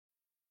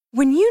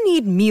When you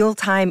need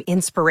mealtime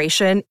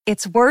inspiration,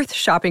 it's worth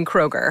shopping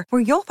Kroger,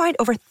 where you'll find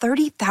over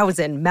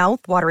 30,000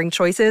 mouth-watering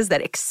choices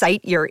that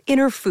excite your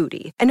inner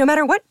foodie. And no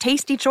matter what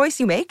tasty choice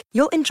you make,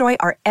 you'll enjoy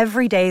our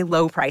everyday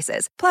low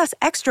prices, plus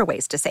extra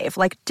ways to save,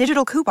 like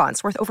digital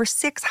coupons worth over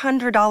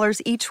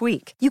 $600 each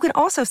week. You can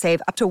also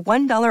save up to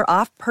 $1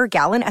 off per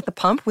gallon at the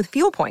pump with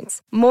fuel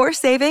points. More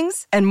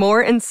savings and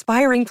more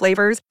inspiring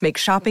flavors make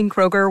shopping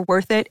Kroger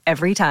worth it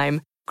every time.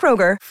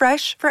 Kroger,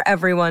 fresh for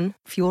everyone.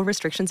 Fuel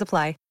restrictions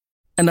apply.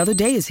 Another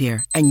day is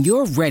here, and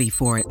you're ready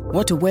for it.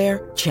 What to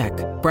wear? Check.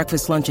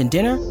 Breakfast, lunch, and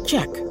dinner?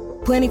 Check.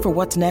 Planning for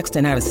what's next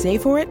and how to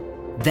save for it?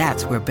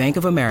 That's where Bank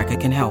of America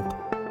can help.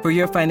 For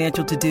your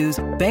financial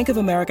to-dos, Bank of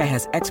America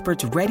has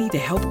experts ready to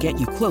help get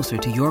you closer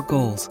to your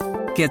goals.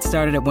 Get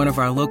started at one of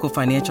our local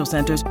financial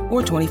centers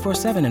or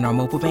 24/7 in our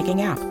mobile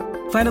banking app.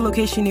 Find a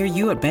location near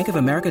you at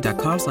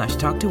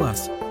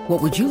bankofamerica.com/talktous.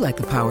 What would you like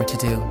the power to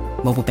do?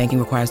 Mobile banking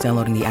requires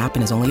downloading the app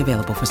and is only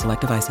available for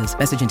select devices.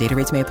 Message and data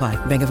rates may apply.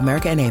 Bank of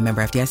America N.A.,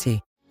 member FDIC.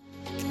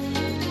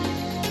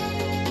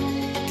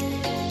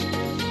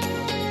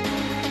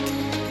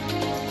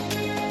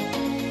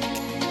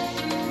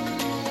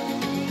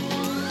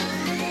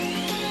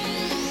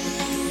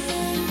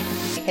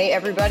 Hey,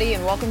 everybody,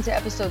 and welcome to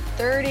episode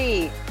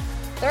 30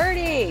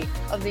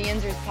 of the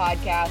Yinzers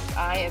podcast.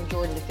 I am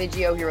Jordan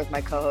DeFigio here with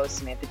my co-hosts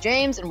Samantha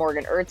James and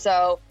Morgan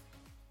Erzo.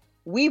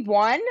 We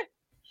won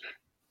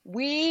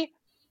the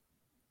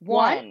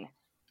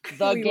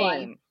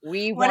game.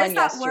 We won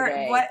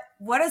yesterday.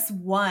 What is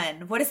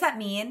won? What does that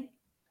mean?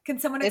 Can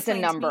someone explain?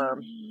 It's a number.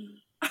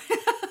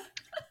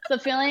 It's a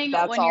feeling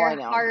when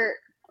your heart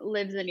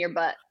lives in your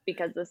butt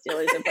because the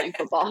Steelers are playing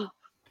football.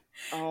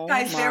 Oh,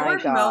 guys, there my were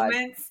God.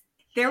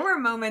 There were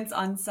moments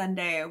on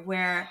Sunday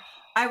where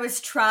I was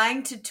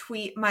trying to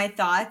tweet my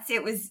thoughts.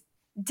 It was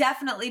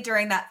definitely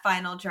during that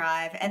final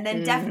drive, and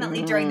then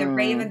definitely during the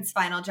Ravens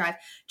final drive,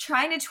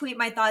 trying to tweet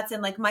my thoughts,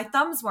 and like my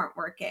thumbs weren't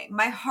working.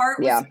 My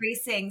heart was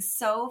racing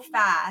so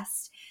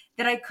fast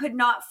that I could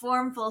not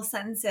form full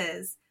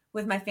sentences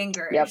with my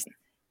fingers. Yep.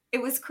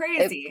 It was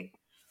crazy.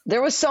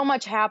 There was so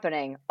much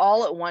happening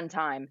all at one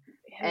time.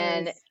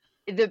 And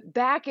the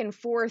back and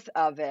forth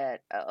of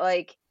it,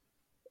 like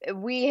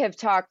we have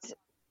talked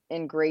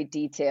in great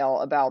detail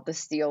about the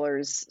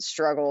Steelers'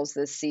 struggles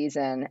this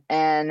season,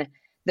 and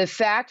the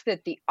fact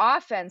that the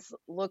offense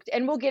looked,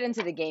 and we'll get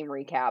into the game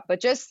recap, but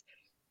just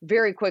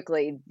very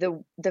quickly,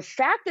 the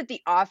fact that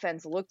the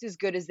offense looked as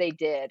good as they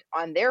did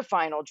on their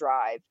final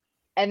drive,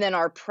 and then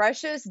our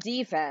precious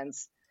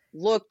defense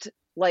looked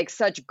like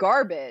such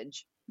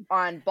garbage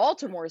on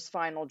Baltimore's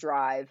final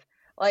drive,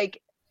 like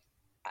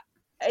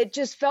it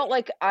just felt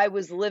like I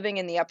was living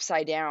in the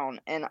upside down,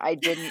 and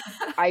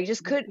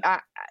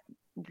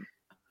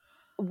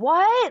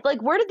what?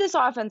 Like, where did this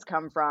offense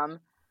come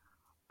from?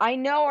 I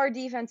know our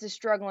defense is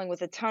struggling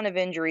with a ton of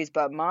injuries,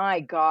 but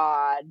my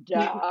God,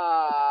 come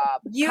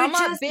up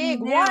big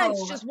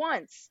just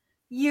once.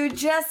 You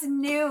just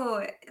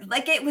knew,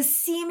 like it was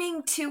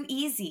seeming too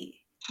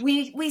easy.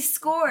 We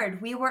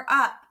scored. We were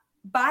up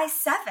by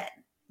 7.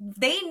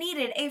 They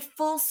needed a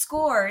full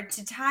score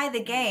to tie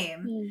the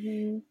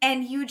game,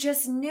 and you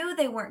just knew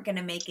they weren't going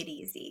to make it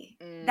easy.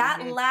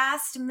 That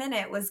last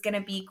minute was going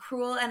to be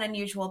cruel and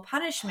unusual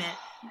punishment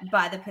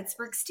by the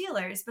Pittsburgh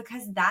Steelers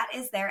because that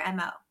is their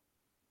MO.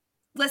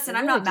 Listen,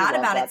 I'm not mad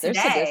about it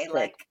today.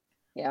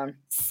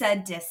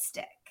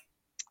 Sadistic.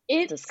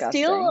 It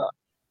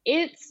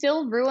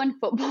still ruined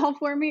football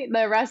for me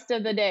the rest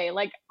of the day.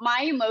 Like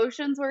my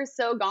emotions were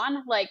so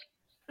gone. Like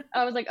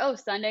I was like, oh,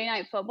 Sunday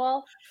night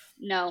football?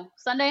 No.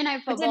 Sunday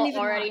night football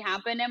already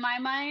happened in my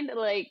mind.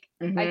 Like,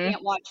 I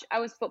can't watch. I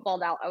was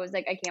footballed out. I was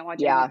like, I can't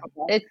watch any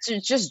football. It's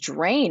just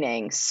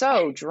draining.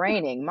 So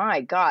draining.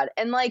 My God.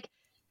 And like,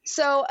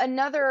 so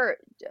another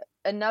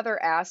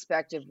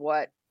aspect of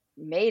what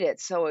made it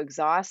so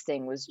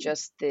exhausting was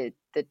just the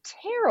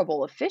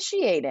terrible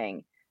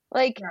officiating.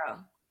 Like,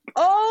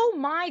 oh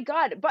my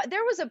God. But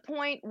there was a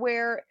point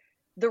where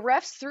the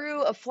refs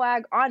threw a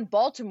flag on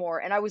Baltimore,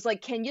 and I was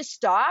like, can you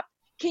stop?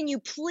 Can you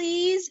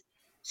please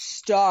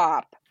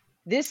stop?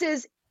 This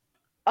is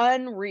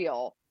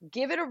unreal.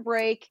 Give it a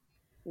break.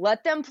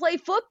 Let them play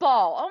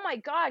football. Oh my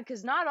God,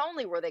 because not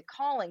only were they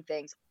calling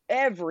things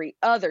every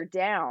other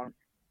down,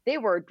 they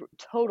were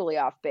totally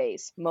off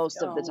base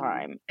most of the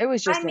time. It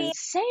was just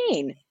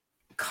insane.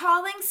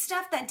 Calling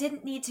stuff that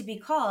didn't need to be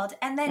called,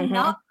 and then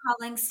not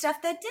calling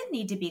stuff that did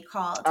need to be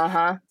called.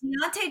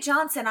 Diontae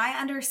Johnson, I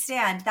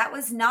understand that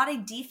was not a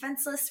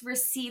defenseless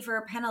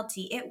receiver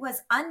penalty. It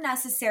was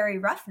unnecessary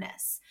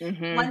roughness.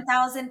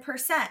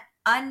 1,000%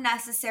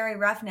 unnecessary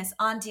roughness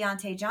on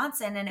Diontae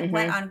Johnson, and it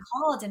went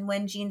uncalled. And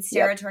when Gene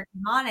Steratore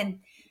came on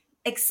and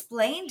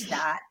explained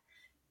that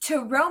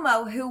to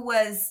Romo, who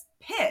was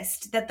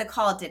pissed that the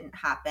call didn't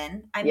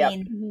happen, I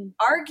mean,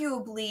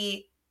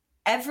 arguably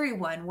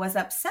everyone was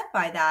upset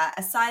by that,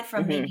 aside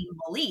from maybe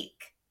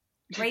Malik,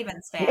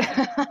 Ravens fan.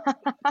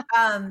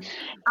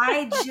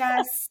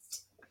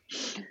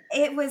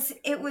 It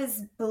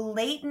was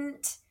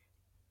blatant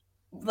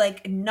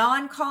like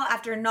non-call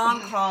after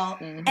non-call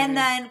and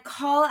then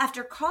call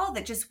after call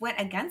that just went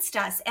against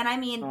us. And I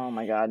mean, oh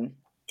my God,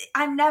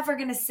 I'm never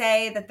going to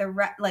say that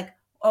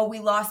we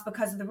lost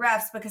because of the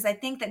refs, because I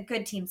think that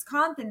good teams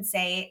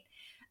compensate.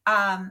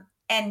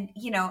 And,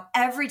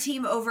 every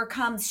team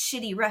overcomes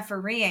shitty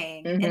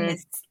refereeing in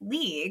this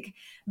league,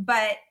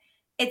 but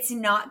it's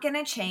not going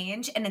to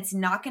change and it's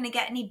not going to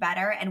get any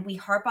better. And we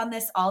harp on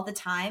this all the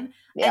time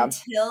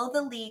until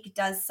the league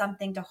does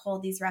something to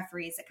hold these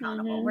referees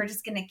accountable. We're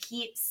just going to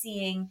keep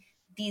seeing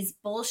these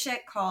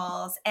bullshit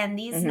calls and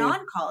these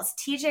non-calls.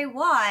 TJ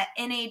Watt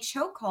in a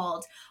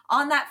chokehold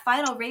on that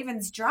final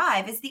Ravens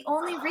drive is the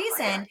only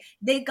reason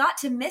they got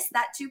to miss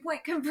that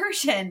 2-point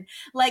conversion.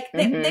 Like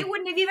they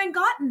wouldn't have even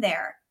gotten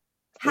there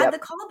had the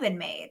call been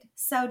made.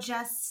 So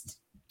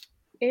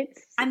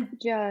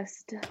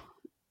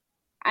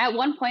at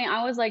one point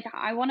I was like,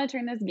 I want to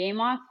turn this game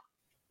off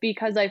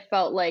because I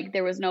felt like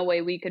there was no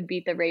way we could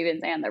beat the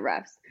Ravens and the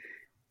refs.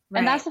 Right.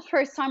 And that's the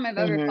first time I've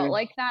ever felt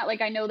like that.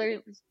 Like, I know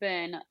there's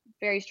been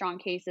very strong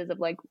cases of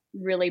like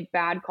really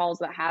bad calls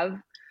that have,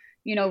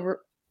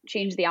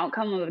 changed the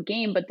outcome of a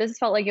game. But this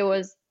felt like it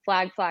was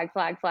flag, flag,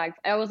 flag, flag.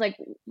 I was like,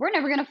 we're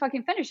never going to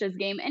fucking finish this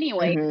game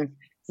anyway.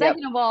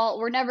 Second of all,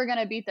 we're never going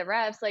to beat the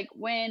refs. Like,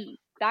 when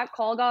that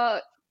call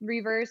got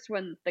reversed,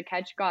 when the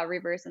catch got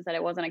reversed and said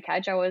it wasn't a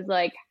catch, I was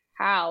like,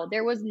 how?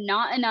 There was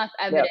not enough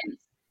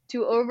evidence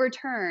to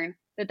overturn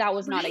that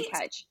was not a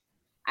catch.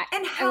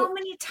 And how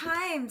many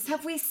times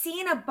have we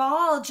seen a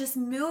ball just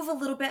move a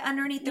little bit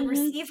underneath the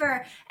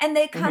receiver and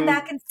they come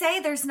back and say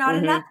there's not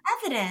enough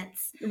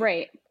evidence?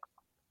 Right.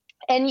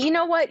 And you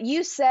know what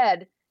you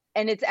said,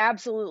 and it's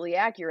absolutely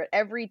accurate.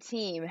 Every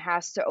team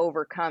has to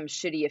overcome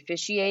shitty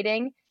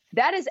officiating.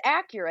 That is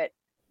accurate,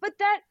 but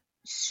that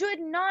should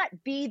not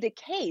be the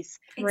case.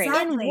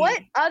 Exactly. In what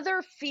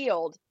other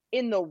field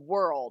in the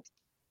world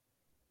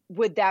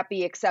would that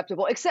be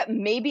acceptable? Except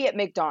maybe at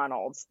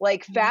McDonald's.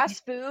 Like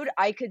fast food,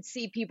 I could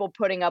see people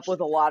putting up with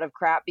a lot of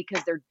crap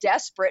because they're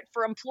desperate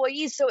for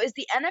employees. So is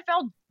the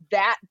NFL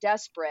that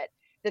desperate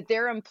that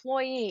they're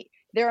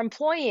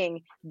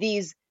employing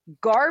these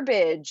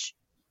garbage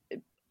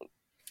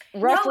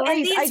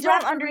referees? I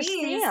don't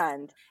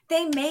understand.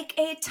 They make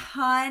a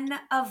ton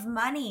of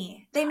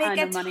money. They make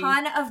a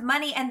ton of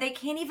money and they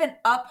can't even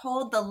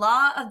uphold the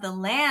law of the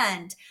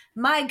land.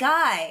 My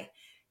guy,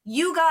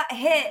 you got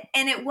hit,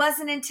 and it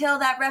wasn't until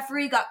that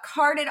referee got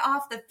carted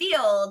off the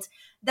field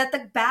that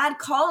the bad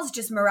calls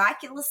just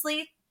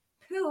miraculously,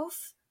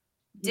 poof,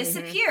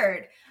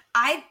 disappeared.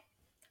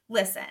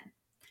 Listen,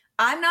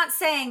 I'm not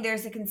saying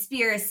there's a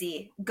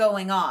conspiracy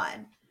going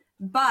on,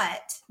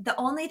 but the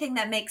only thing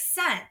that makes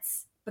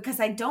sense,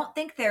 because I don't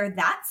think they're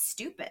that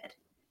stupid,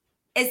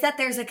 is that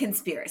there's a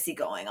conspiracy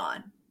going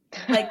on.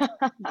 Like,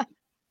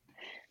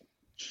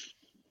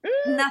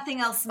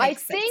 nothing else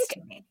makes sense to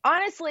me.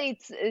 Honestly,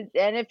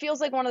 and it feels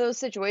like one of those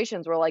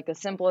situations where like the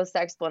simplest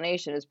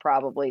explanation is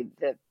probably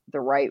the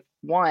right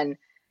one.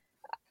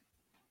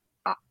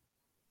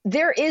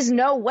 There is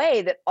no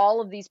way that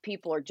all of these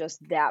people are just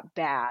that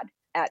bad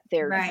at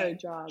their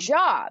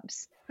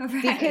jobs.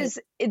 Right. Because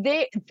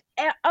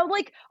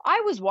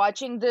I was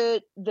watching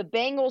the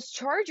Bengals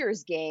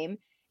Chargers game,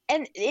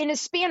 and in a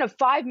span of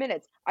 5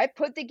 minutes, I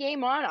put the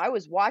game on, I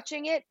was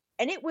watching it,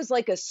 and it was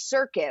like a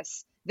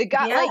circus. The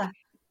guy,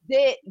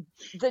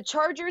 the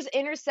Chargers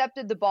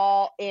intercepted the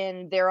ball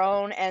in their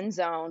own end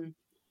zone.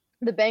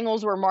 The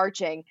Bengals were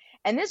marching,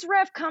 and this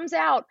ref comes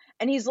out,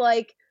 and he's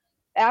like,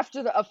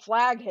 after a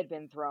flag had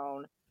been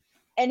thrown,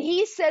 and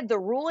he said the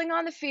ruling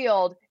on the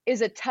field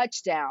is a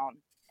touchdown.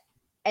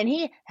 And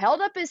he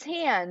held up his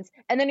hands,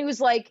 and then he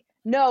was like,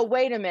 no,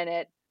 wait a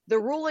minute. The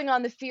ruling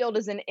on the field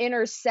is an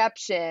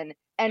interception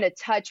and a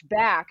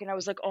touchback. And I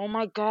was like, oh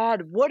my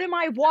God, what am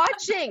I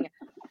watching?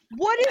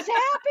 What is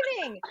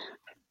happening?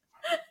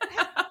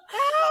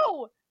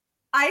 How?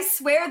 I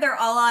swear they're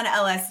all on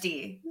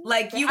LSD.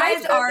 Like, you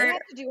guys are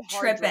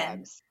tripping.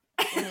 Drugs.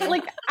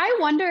 Like, I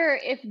wonder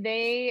if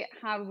they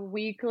have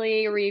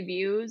weekly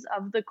reviews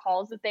of the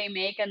calls that they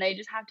make, and they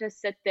just have to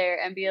sit there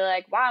and be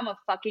like, wow, I'm a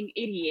fucking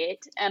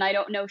idiot and I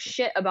don't know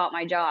shit about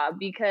my job.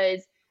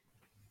 Because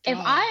if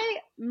I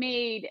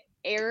made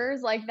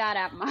errors like that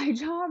at my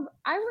job,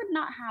 I would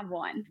not have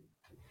one.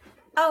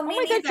 Oh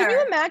my God, can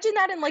you imagine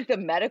that in like the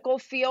medical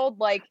field?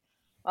 Like,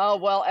 oh,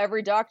 well,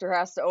 every doctor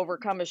has to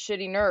overcome a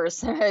shitty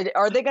nurse.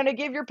 Are they going to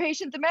give your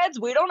patient the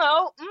meds? We don't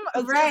know.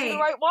 Is this the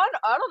right one?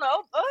 I don't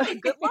know. Oh,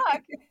 good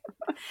luck.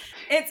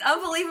 It's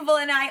unbelievable.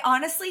 And I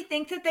honestly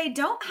think that they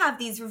don't have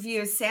these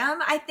reviews, Sam.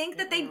 I think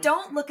that they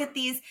don't look at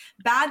these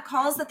bad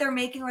calls that they're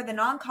making or the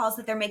non-calls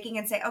that they're making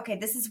and say, okay,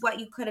 this is what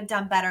you could have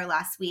done better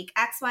last week.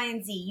 X, Y,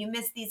 and Z. You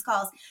missed these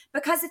calls.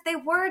 Because if they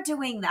were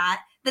doing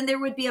that, then there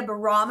would be a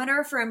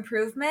barometer for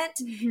improvement,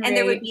 and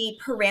there would be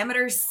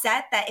parameters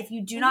set that if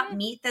you do not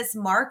meet this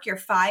mark, you're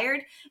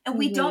fired. And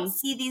we don't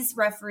see these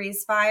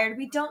referees fired.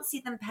 We don't see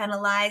them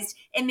penalized.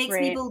 It makes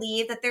me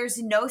believe that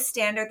there's no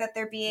standard that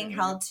they're being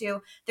held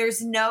to.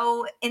 There's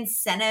no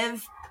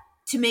incentive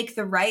to make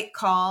the right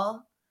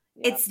call.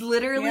 It's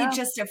literally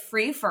just a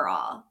free for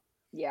all.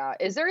 Yeah.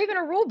 Is there even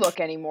a rule book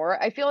anymore?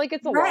 I feel like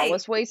it's a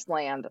lawless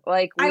wasteland.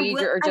 Like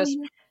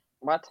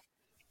what?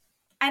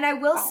 And I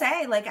will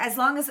say, like,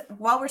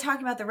 while we're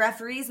talking about the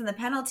referees and the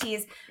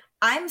penalties,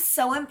 I'm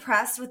so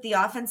impressed with the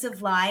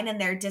offensive line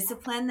and their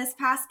discipline this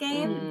past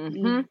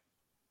game.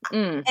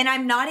 And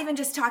I'm not even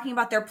just talking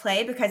about their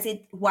play, because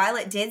while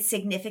it did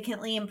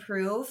significantly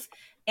improve,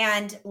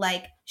 and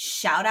like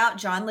shout out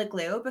John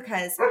LeGlue,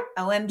 because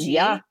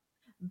OMG,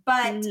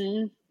 but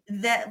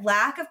the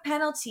lack of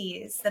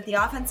penalties that the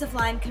offensive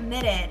line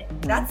committed,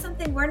 that's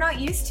something we're not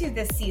used to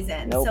this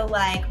season. Nope. So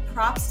like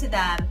props to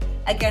them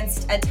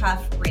against a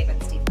tough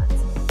Ravens defense.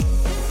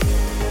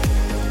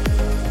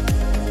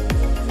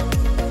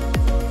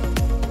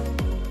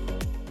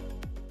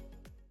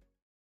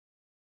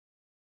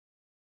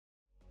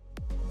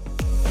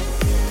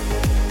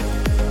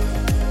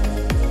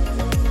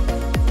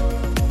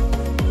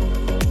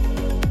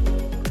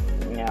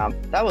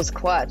 That was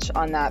clutch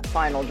on that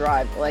final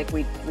drive. Like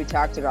we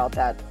talked about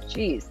that.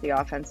 Jeez, the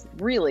offense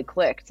really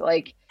clicked.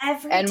 Like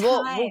every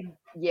time.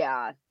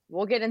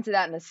 We'll get into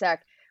that in a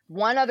sec.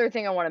 One other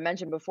thing I want to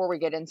mention before we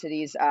get into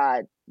these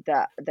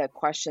the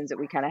questions that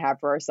we kind of have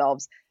for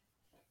ourselves.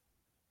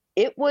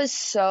 It was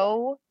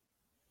so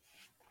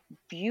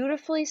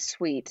beautifully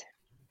sweet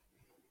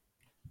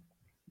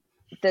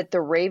that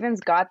the Ravens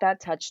got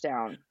that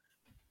touchdown,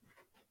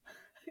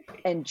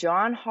 and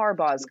John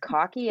Harbaugh's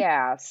cocky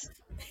ass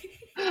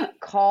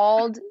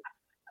called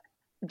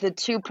the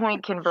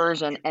 2-point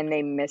conversion, and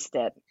they missed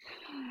it.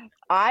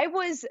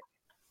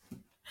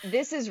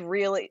 This is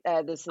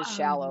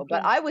shallow,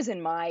 but I was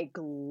in my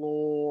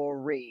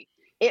glory.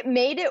 It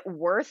made it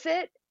worth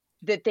it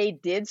that they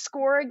did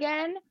score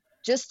again,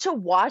 just to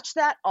watch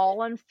that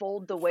all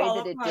unfold the way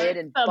that it did,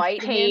 and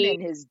bite him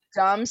in his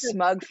dumb,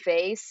 smug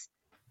face.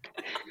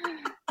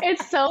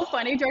 It's so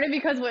funny, Jordan,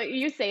 because when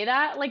you say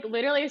that, like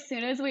literally as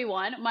soon as we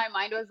won, my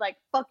mind was like,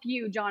 fuck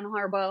you, John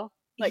Harbaugh.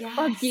 Like,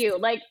 fuck you.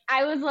 Like,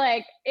 I was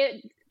like,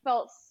 it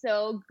felt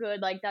so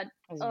good. Like that.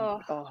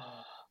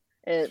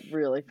 It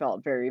really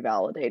felt very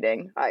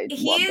validating.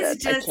 He's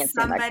just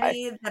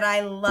somebody that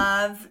I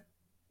love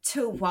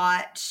to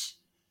watch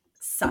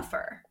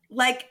suffer.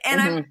 Like,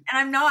 and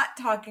I'm not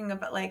talking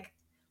about like,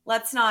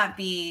 let's not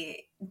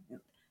be,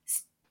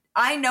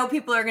 I know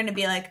people are going to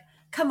be like,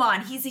 come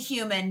on, he's a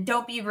human.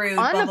 Don't be rude.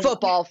 On the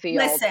football field.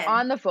 Listen,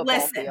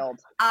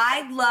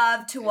 I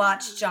love to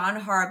watch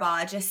John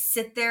Harbaugh just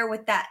sit there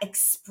with that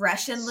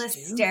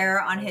expressionless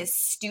stare on his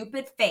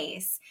stupid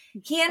face.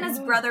 He and his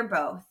brother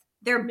both.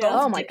 They're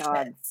both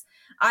ditchheads.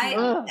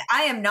 I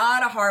am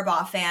not a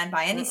Harbaugh fan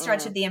by any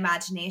stretch of the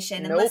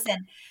imagination. And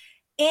listen,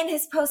 in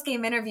his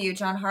post-game interview,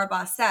 John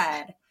Harbaugh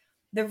said,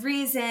 the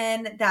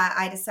reason that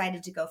I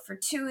decided to go for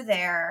 2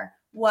 there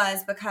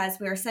was because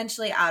we were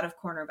essentially out of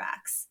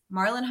cornerbacks.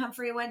 Marlon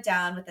Humphrey went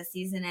down with a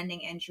season-ending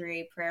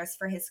injury. Prayers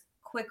for his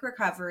quick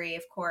recovery,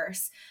 of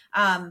course.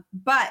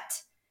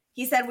 But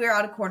he said we were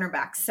out of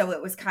cornerbacks, so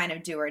it was kind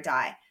of do or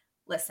die.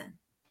 Listen,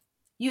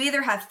 you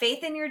either have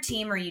faith in your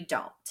team or you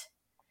don't.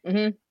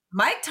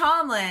 Mike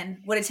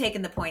Tomlin would have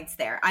taken the points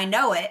there. I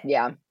know it.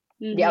 Yeah.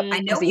 Yep. I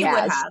know he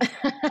would have.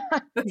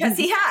 Because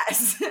he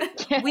has.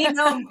 We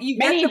know you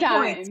get the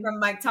points from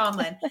Mike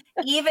Tomlin.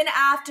 Even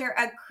after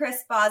a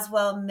Chris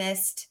Boswell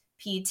missed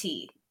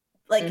PT.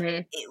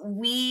 Like,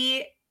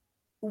 we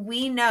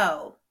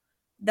know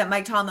that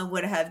Mike Tomlin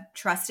would have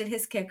trusted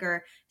his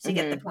kicker to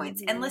get the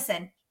points. And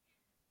listen,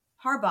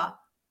 Harbaugh,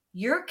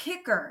 your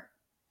kicker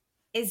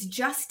is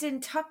Justin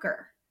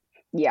Tucker.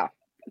 Yeah.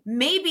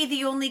 Maybe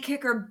the only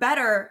kicker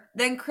better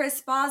than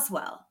Chris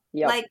Boswell.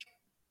 Yep. Like,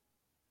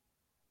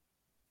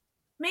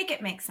 make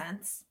it make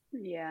sense.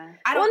 Yeah.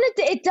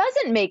 It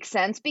doesn't make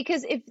sense,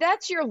 because if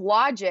that's your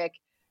logic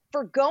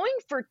for going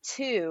for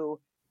 2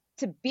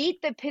 to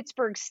beat the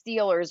Pittsburgh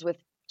Steelers with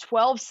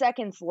 12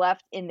 seconds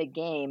left in the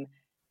game,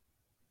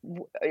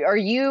 are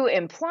you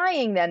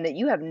implying then that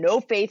you have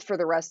no faith for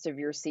the rest of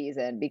your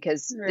season?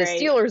 Because the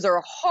Steelers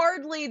are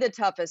hardly the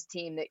toughest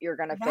team that you're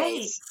going to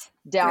face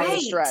down the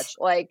stretch.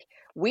 Like,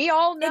 we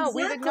all know,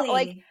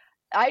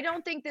 I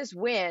don't think this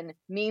win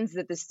means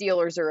that the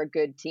Steelers are a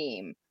good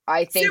team.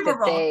 I think Super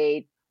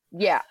Bowl.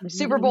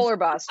 Super Bowl or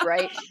bust,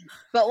 right?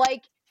 But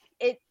like,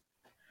 it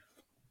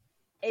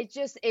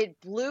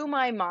blew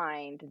my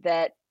mind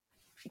that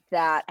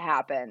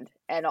happened,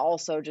 and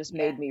also just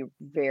made me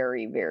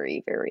very,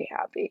 very, very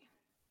happy.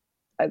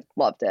 I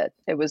loved it.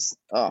 It was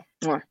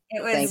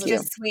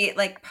just sweet,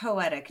 like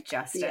poetic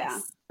justice.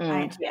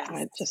 I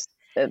just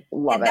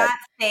love it. That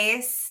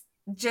face,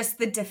 just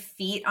the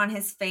defeat on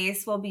his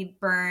face will be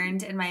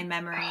burned in my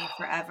memory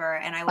forever,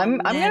 and I will I'm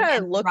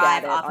gonna look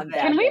at it off of it.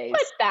 Can we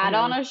put that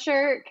on a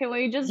shirt? Can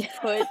we just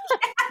put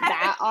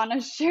that on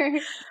a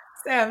shirt?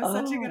 Sam,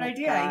 such a good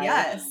idea. God.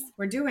 Yes,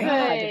 we're doing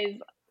it.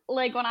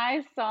 Like, when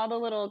I saw the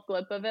little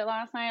clip of it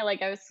last night,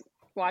 like, I was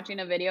watching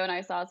a video and I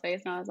saw his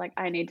face and I was like,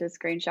 I need to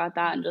screenshot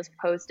that and just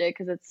post it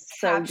because it's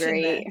so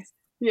great. This.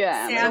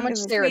 Yeah, Sam so much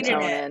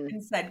serotonin.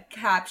 And said,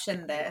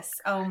 caption this.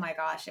 Oh my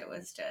gosh, it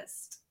was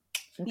just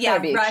Yeah,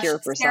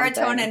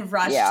 serotonin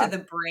rush to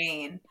the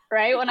brain.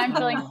 Right? When I'm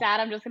feeling sad,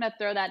 I'm just going to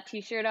throw that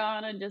t-shirt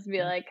on and just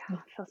be like, oh,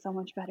 I feel so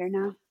much better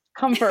now.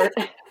 Comfort.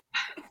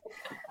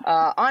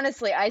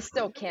 Honestly, I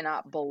still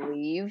cannot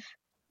believe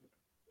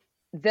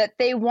that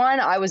they won.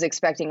 I was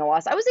expecting a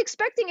loss. I was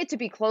expecting it to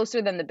be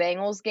closer than the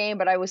Bengals game,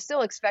 but I was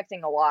still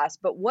expecting a loss.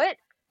 But what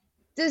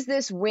does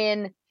this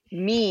win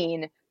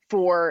mean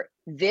for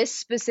this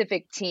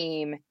specific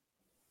team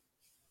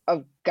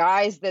of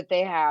guys that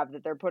they have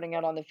that they're putting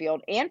out on the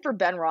field, and for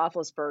Ben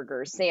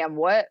Roethlisberger? Sam,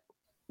 what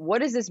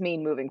does this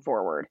mean moving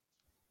forward?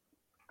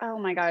 Oh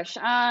my gosh.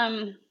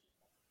 A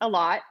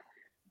lot.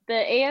 The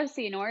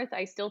AFC North,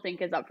 I still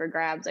think, is up for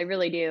grabs. I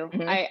really do.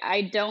 Mm-hmm.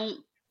 I don't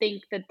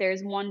think that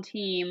there's one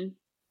team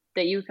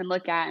that you can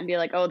look at and be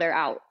like, oh, they're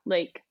out.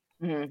 Like,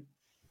 mm-hmm.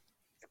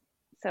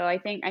 So I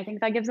think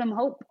that gives them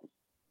hope.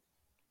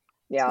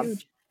 Yeah.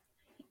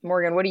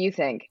 Morgan, what do you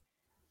think?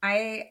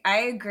 I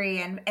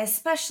agree, and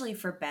especially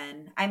for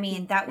Ben. I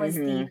mean, that was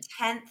the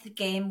 10th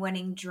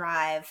game-winning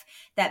drive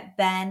that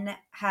Ben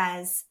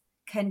has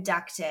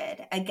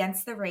conducted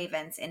against the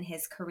Ravens in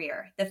his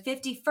career. The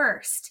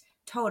 51st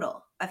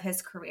total of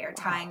his career,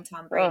 tying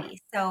Tom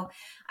Brady. So,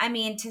 I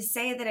mean, to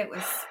say that it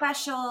was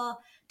special,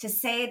 to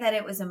say that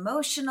it was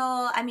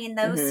emotional, I mean,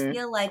 those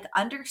feel like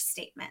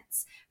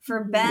understatements.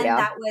 For Ben,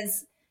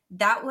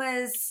 that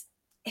was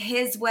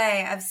his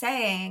way of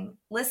saying,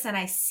 listen,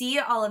 I see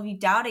all of you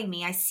doubting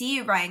me. I see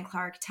you, Ryan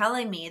Clark,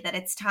 telling me that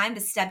it's time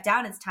to step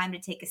down. It's time to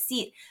take a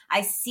seat.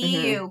 I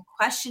see you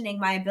questioning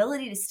my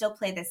ability to still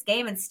play this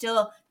game and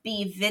still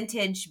be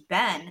vintage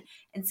Ben.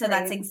 And so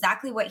that's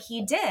exactly what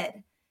he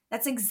did.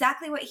 That's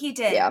exactly what he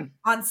did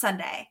on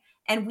Sunday.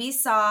 And we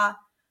saw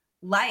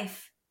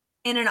life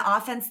in an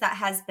offense that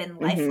has been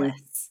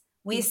lifeless.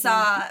 We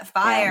saw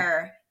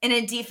fire in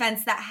a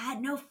defense that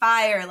had no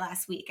fire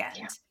last weekend.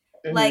 Yeah.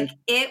 Like,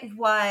 it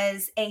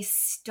was a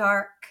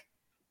stark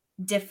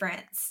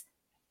difference,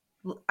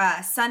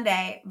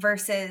 Sunday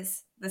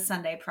versus the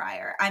Sunday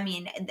prior. I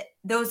mean,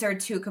 those are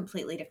two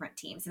completely different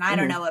teams. And I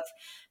don't know if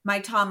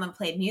Mike Tomlin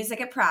played music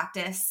at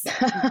practice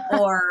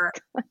or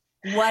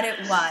what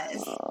it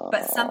was,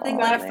 but something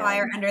lit a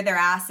fire under their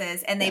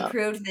asses, and they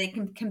proved they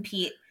can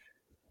compete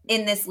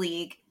in this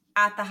league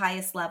at the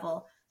highest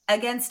level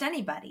against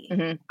anybody.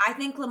 I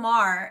think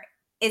Lamar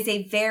is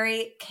a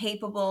very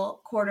capable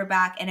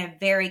quarterback and a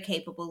very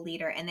capable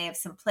leader, and they have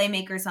some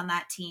playmakers on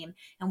that team,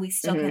 and we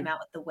still came out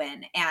with the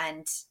win.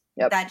 And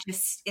that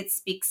just, it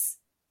speaks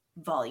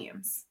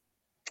volumes.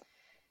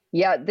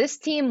 Yeah, this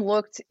team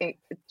looked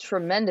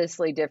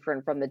tremendously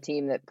different from the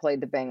team that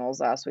played the Bengals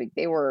last week.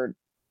 They were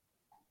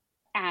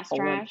ass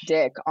trash.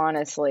 Dick,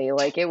 honestly.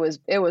 Like, it was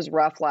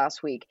rough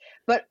last week.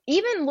 But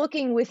even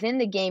looking within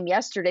the game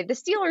yesterday, the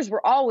Steelers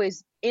were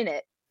always in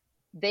it.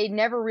 They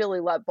never really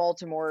let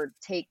Baltimore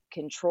take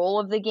control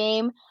of the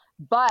game.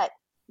 But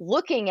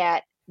looking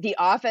at the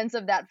offense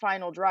of that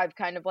final drive,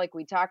 kind of like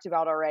we talked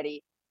about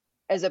already,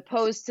 as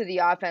opposed to the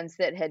offense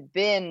that had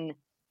been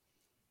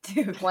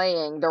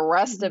playing the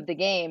rest of the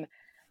game,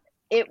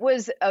 it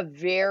was a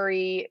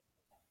very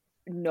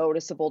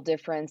noticeable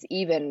difference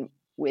even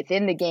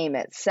within the game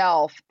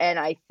itself. And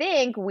I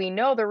think we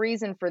know the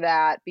reason for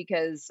that,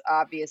 because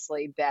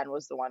obviously Ben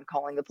was the one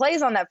calling the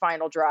plays on that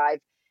final drive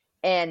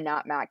and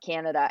not Matt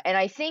Canada. And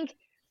I think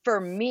for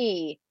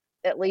me,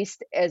 at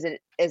least as an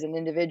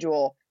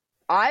individual,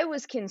 I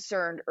was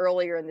concerned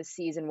earlier in the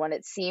season when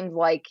it seemed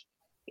like,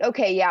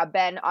 okay, yeah,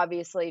 Ben,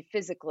 obviously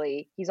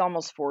physically, he's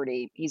almost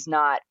 40. He's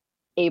not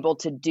able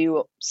to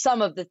do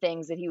some of the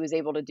things that he was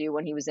able to do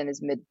when he was in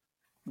his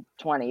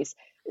mid-20s.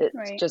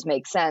 It just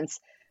makes sense.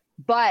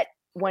 But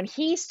when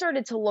he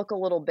started to look a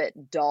little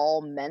bit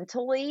dull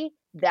mentally,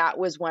 that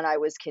was when I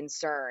was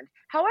concerned.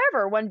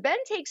 However, when Ben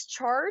takes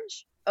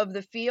charge of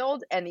the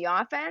field and the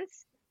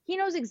offense, he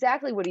knows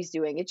exactly what he's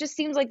doing. It just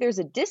seems like there's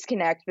a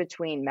disconnect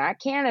between Matt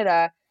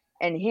Canada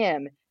and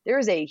him.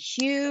 There's a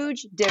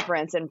huge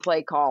difference in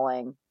play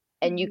calling,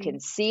 and you can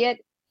see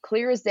it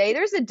clear as day.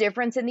 There's a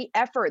difference in the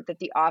effort that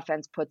the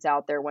offense puts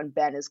out there when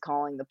Ben is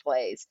calling the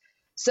plays.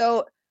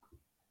 So,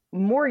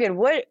 Morgan,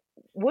 what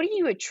do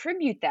you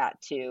attribute that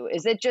to?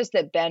 Is it just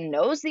that Ben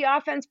knows the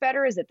offense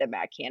better? Is it that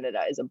Matt Canada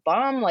is a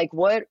bum? Like,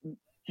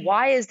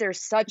 why is there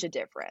such a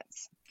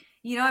difference?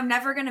 You know, I'm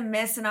never going to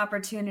miss an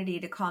opportunity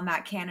to call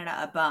Matt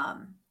Canada a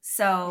bum.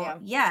 So,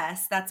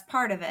 yes, that's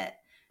part of it.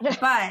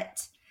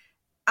 But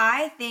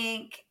I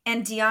think,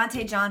 and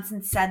Deontay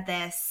Johnson said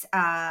this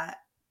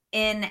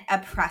in a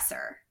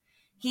presser.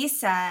 He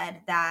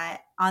said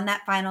that on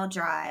that final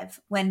drive,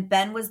 when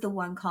Ben was the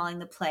one calling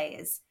the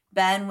plays,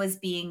 Ben was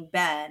being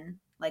Ben,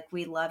 like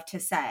we love to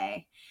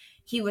say.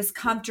 He was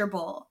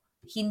comfortable.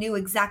 He knew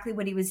exactly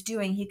what he was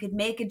doing. He could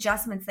make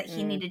adjustments that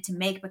he needed to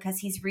make because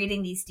he's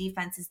reading these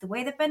defenses the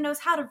way that Ben knows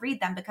how to read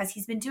them, because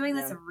he's been doing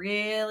this a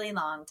really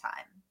long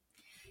time.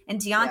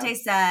 And Deontay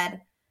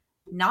said,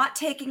 not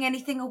taking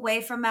anything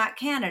away from Matt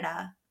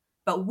Canada,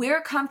 but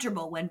we're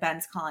comfortable when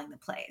Ben's calling the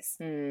plays.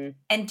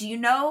 And do you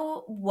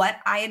know what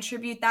I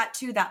attribute that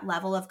to, that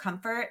level of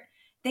comfort?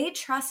 They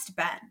trust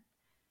Ben.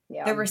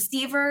 The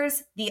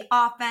receivers, the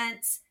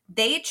offense,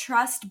 They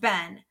trust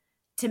Ben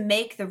to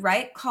make the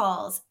right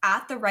calls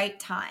at the right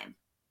time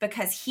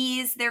because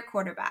he's their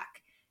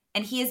quarterback.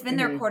 And he has been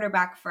their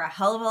quarterback for a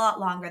hell of a lot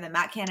longer than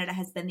Matt Canada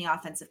has been the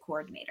offensive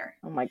coordinator.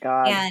 Oh, my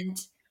God. And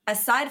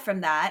aside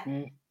from that,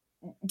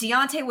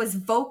 Deontay was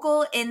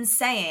vocal in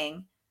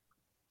saying,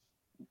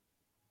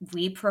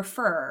 we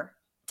prefer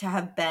to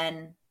have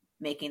Ben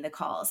making the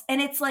calls.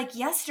 And it's like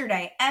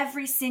yesterday,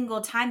 every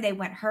single time they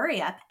went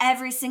hurry up,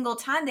 every single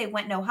time they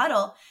went no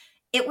huddle,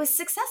 it was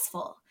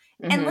successful.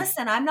 And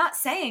listen, I'm not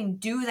saying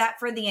do that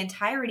for the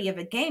entirety of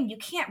a game. You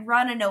can't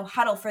run a no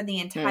huddle for the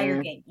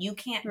entire game. You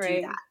can't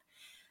do that.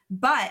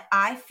 But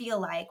I feel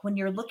like when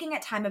you're looking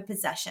at time of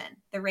possession,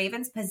 the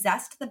Ravens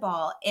possessed the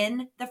ball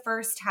in the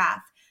first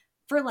half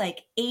for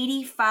like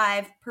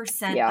 85%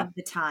 of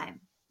the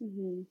time.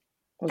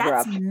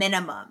 That's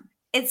minimum.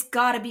 It's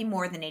got to be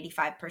more than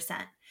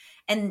 85%.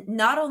 And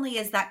not only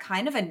is that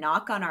kind of a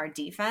knock on our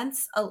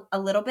defense a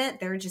little bit,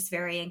 they're just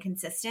very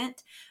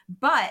inconsistent,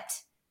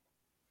 but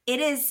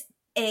it is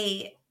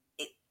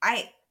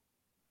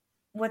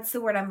what's the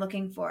word I'm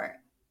looking for?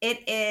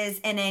 It is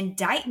an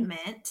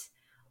indictment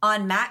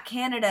on Matt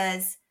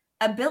Canada's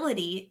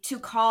ability to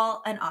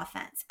call an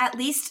offense, at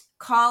least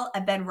call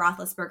a Ben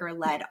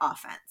Roethlisberger-led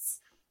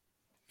offense.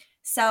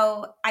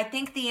 So I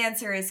think the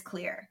answer is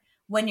clear.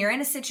 When you're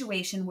in a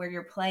situation where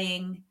you're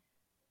playing,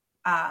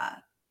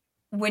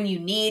 when you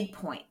need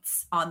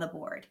points on the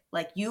board,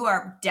 like you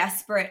are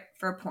desperate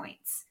for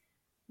points,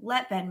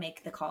 let Ben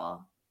make the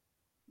call.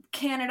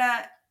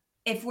 Canada,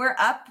 if we're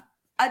up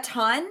a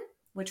ton,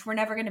 which we're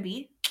never going to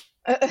be,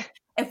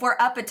 if we're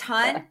up a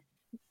ton,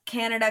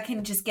 Canada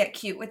can just get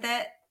cute with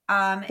it.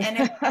 And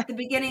if, at the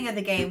beginning of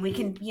the game, we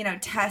can,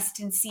 test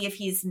and see if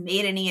he's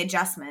made any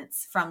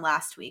adjustments from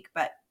last week,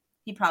 but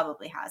he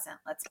probably hasn't.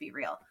 Let's be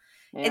real.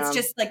 Yeah. It's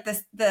just like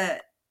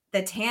the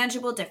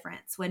tangible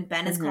difference when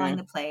Ben is calling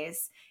the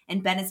plays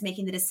and Ben is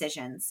making the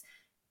decisions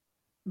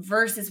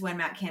versus when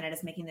Matt Canada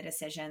is making the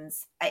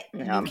decisions.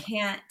 You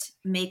can't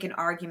make an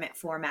argument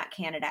for Matt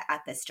Canada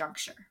at this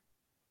juncture.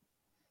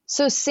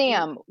 So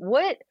Sam,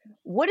 what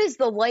is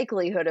the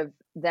likelihood of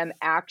them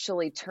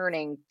actually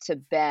turning to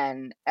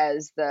Ben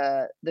as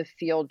the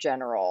field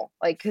general?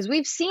 Like, because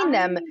we've seen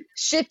them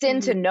shift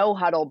into no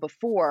huddle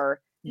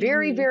before,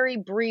 very, very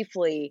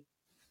briefly,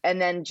 and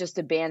then just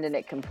abandon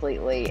it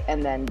completely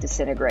and then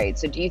disintegrate.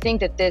 So do you think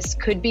that this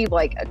could be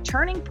like a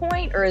turning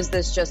point, or is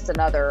this just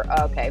another,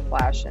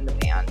 flash in the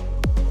pan?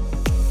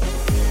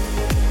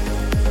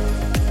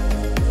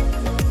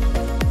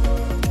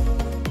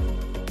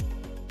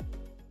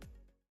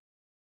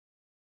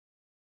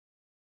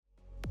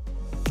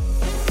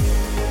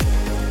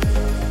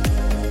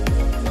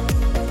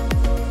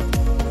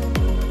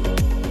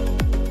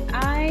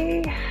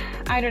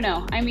 I don't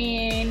know. I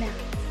mean,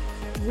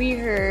 we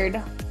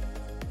heard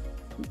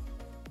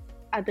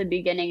at the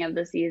beginning of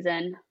the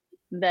season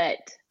that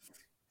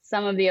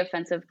some of the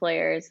offensive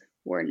players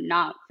were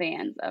not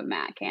fans of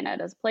Matt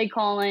Canada's play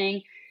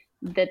calling,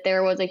 that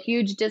there was a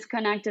huge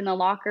disconnect in the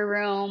locker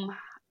room.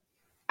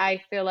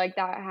 I feel like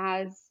that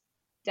has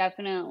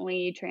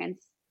definitely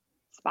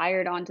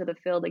transpired onto the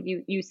field. Like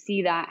you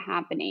see that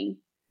happening.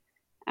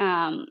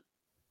 And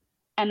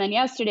then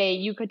yesterday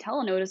you could tell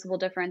a noticeable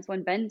difference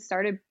when Ben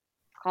started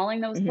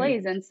calling those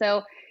plays. And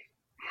so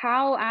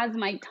how, as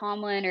Mike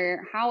Tomlin,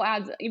 or how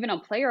as even a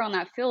player on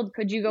that field,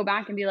 could you go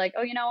back and be like,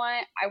 oh, you know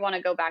what? I want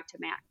to go back to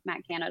Matt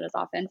Canada's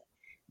offense.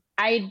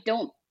 I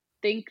don't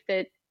think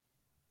that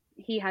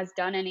he has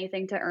done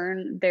anything to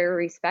earn their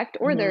respect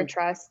or their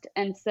trust.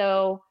 And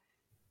so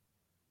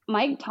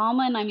Mike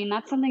Tomlin, I mean,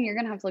 that's something you're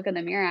going to have to look in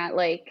the mirror at.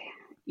 Like,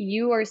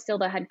 you are still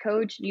the head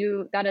coach.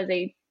 That is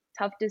a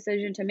tough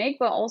decision to make,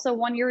 but also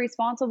one you're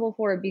responsible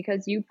for,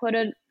 because you put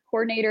a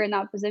coordinator in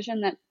that position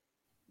that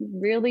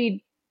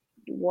really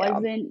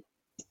doesn't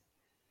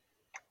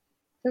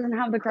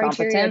have the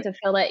criteria to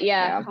fill it.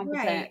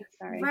 Competent.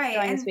 Right.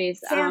 And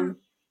Sam,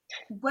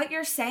 what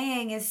you're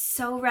saying is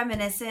so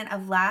reminiscent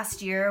of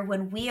last year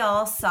when we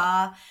all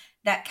saw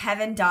that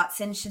Kevin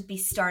Dotson should be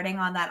starting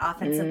on that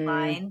offensive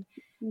line.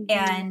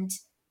 And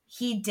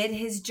he did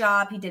his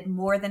job. He did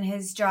more than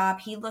his job.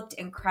 He looked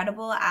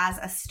incredible as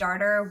a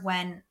starter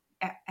when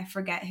I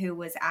forget who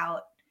was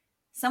out.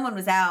 Someone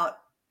was out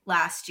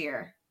last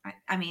year.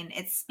 I mean,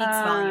 it speaks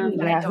volumes,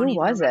 but I don't even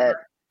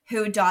remember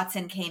who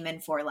Dotson came in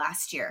for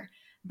last year.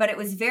 But it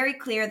was very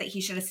clear that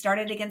he should have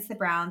started against the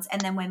Browns. And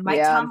then when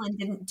Mike Tomlin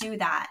didn't do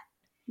that,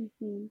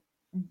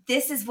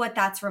 this is what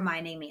that's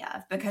reminding me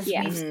of, because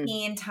we've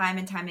seen time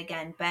and time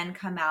again Ben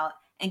come out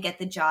and get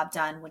the job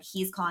done when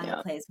he's calling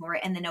the plays more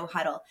in the no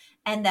huddle.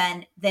 And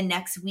then the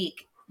next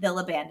week, they'll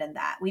abandon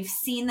that. We've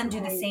seen them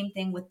do the same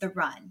thing with the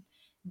run.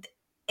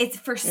 It's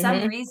for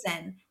some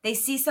reason they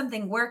see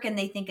something work and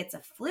they think it's a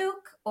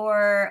fluke,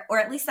 or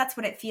at least that's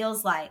what it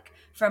feels like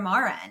from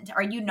our end.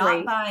 Are you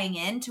not buying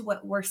into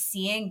what we're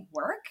seeing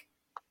work?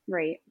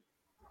 Right.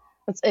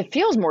 It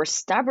feels more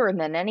stubborn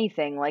than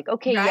anything. Like,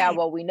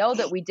 well, we know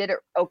that we did it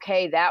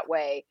that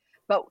way,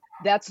 but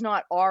that's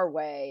not our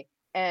way.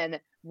 And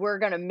we're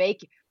going to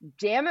make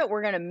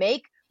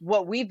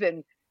what we've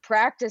been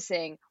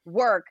practicing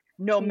work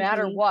no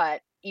matter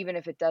what, even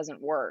if it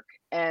doesn't work.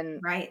 And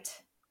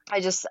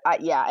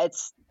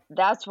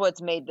that's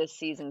what's made this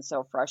season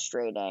so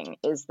frustrating,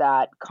 is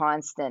that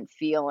constant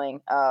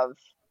feeling of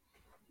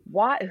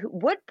what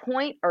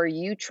point are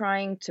you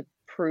trying to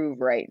prove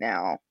right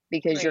now?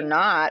 Because you're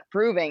not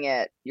proving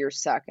it, you're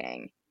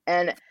sucking.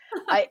 And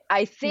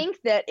I think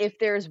that if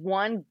there's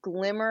one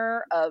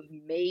glimmer of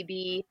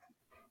maybe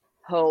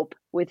hope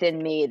within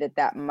me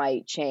that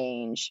might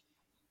change,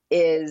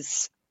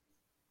 is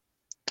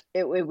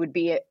it would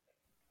be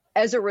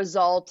as a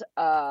result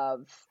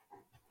of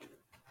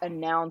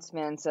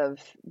announcements of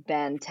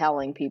Ben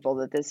telling people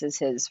that this is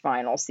his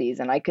final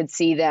season. I could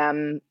see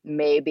them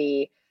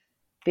maybe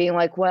being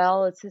like,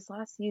 well, it's his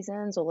last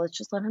season, so let's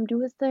just let him do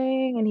his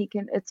thing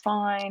and it's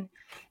fine.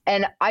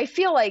 And I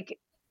feel like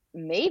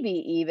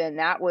maybe even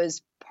that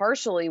was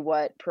partially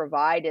what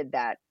provided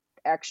that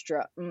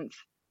extra oomph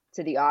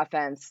to the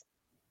offense,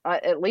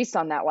 at least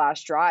on that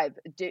last drive.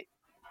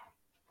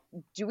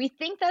 Do we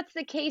think that's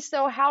the case,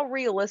 though? How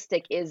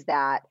realistic is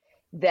that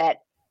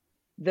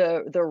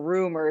the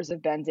rumors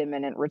of Ben's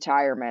imminent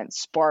retirement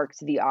sparked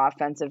the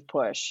offensive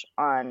push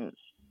on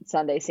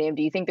Sunday? Sam,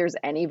 do you think there's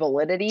any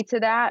validity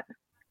to that?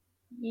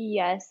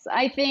 Yes.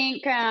 I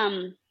think,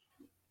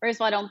 first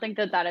of all, I don't think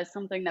that is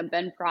something that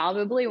Ben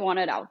probably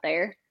wanted out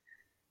there.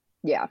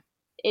 Yeah.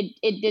 It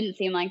didn't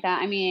seem like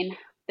that. I mean,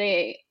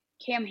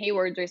 Cam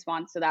Hayward's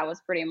response to that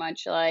was pretty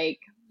much like,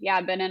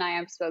 yeah, Ben and I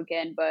have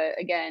spoken, but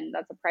again,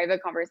 that's a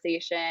private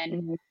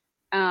conversation.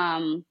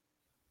 Again,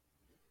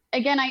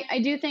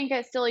 I do think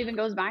it still even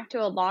goes back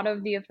to a lot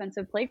of the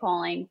offensive play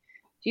calling.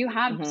 Do you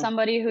have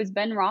somebody who's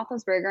Ben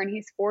Roethlisberger and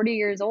he's 40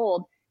 years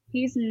old?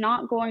 He's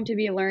not going to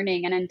be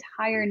learning an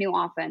entire new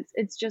offense.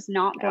 It's just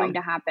not going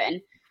to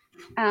happen.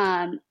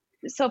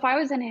 So if I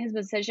was in his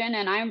position,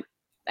 and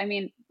I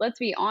mean, let's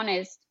be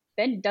honest,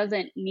 Ben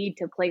doesn't need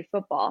to play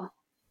football.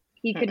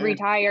 He could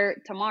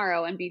retire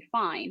tomorrow and be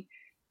fine.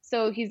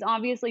 So he's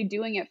obviously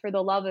doing it for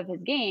the love of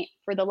his game,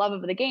 for the love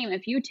of the game.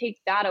 If you take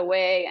that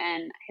away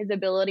and his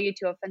ability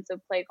to offensive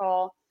play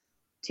call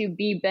to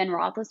be Ben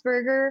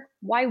Roethlisberger,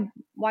 why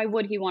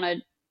would he want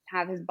to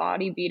have his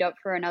body beat up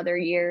for another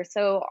year?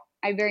 So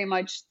I very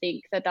much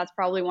think that that's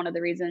probably one of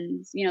the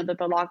reasons, that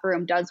the locker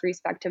room does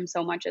respect him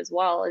so much as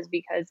well, is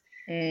because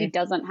he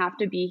doesn't have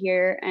to be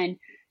here. And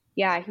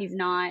yeah, he's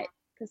not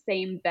the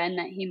same Ben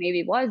that he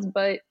maybe was,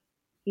 but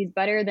he's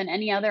better than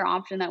any other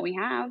option that we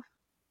have.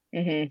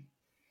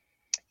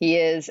 He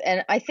is.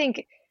 And I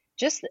think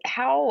just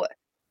how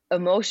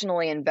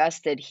emotionally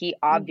invested he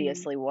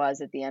obviously was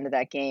at the end of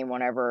that game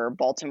whenever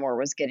Baltimore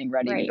was getting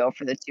ready to go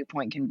for the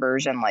 2-point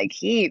conversion. Like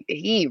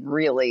he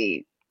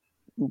really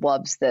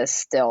loves this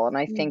still. And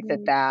I think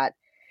that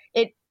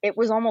it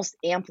was almost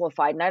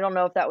amplified. And I don't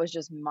know if that was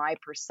just my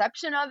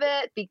perception of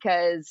it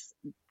because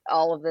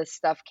all of this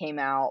stuff came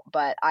out,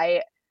 but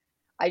I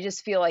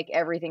just feel like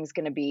everything's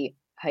going to be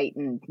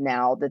heightened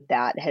now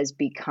that has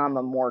become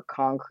a more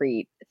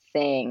concrete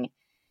thing.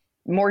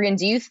 Morgan,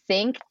 do you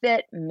think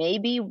that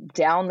maybe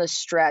down the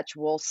stretch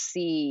we'll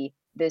see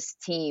this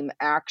team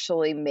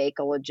actually make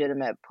a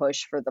legitimate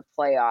push for the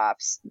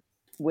playoffs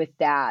with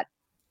that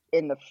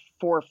in the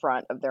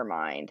forefront of their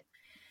mind?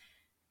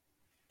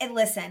 And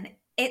listen,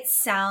 it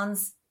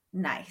sounds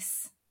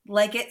nice.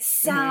 Like it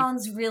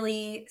sounds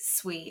really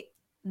sweet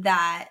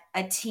that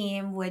a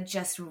team would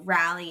just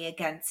rally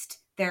against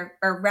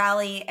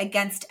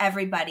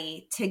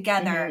everybody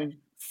together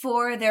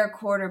for their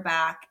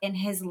quarterback in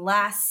his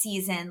last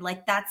season.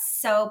 Like that's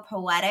so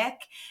poetic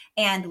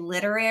and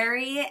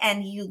literary,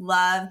 and you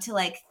love to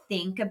like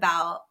think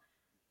about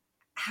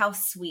how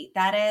sweet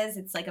that is.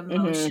 It's like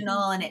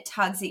emotional and it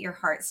tugs at your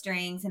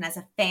heartstrings. And as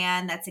a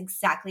fan, that's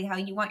exactly how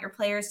you want your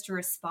players to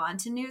respond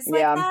to news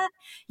like that.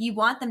 You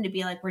want them to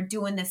be like, we're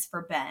doing this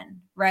for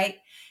Ben, right?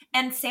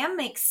 And Sam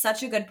makes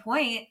such a good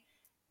point.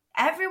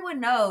 Everyone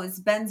knows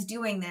Ben's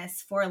doing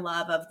this for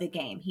love of the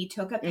game. He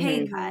took a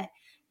pay cut.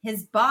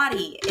 His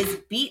body is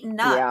beaten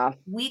up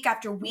week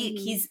after week.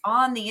 He's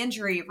on the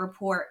injury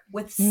report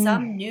with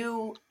some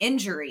new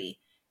injury,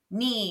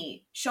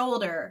 knee,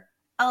 shoulder,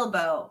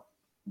 elbow,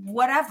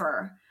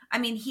 whatever. I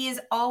mean, he is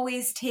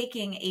always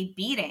taking a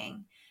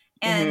beating,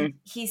 and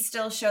he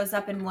still shows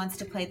up and wants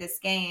to play this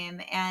game.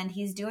 And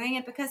he's doing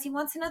it because he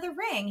wants another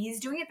ring. He's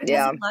doing it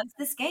because he loves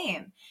this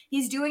game.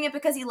 He's doing it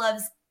because he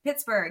loves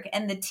Pittsburgh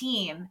and the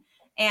team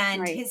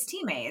and his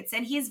teammates.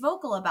 And he's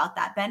vocal about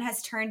that. Ben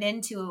has turned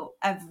into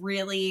a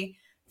really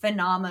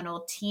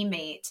phenomenal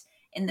teammate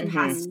in the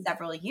past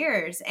several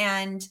years.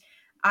 And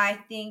I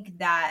think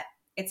that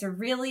it's a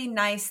really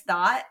nice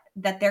thought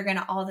that they're going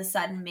to all of a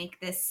sudden make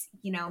this,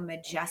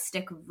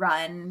 majestic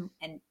run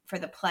and for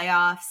the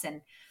playoffs,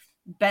 and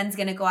Ben's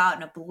going to go out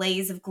in a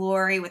blaze of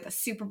glory with a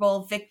Super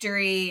Bowl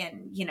victory,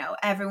 and,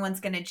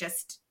 everyone's going to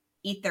just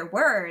eat their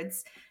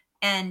words.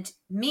 And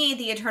me,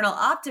 the eternal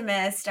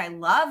optimist, I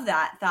love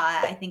that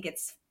thought. I think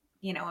it's,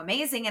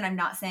 amazing. And I'm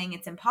not saying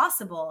it's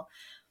impossible.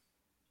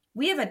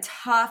 We have a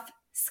tough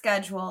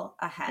schedule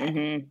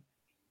ahead.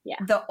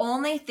 The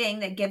only thing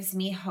that gives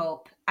me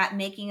hope at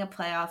making a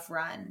playoff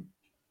run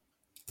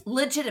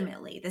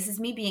legitimately, this is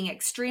me being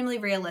extremely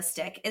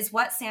realistic, is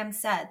what Sam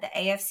said. The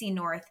AFC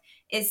North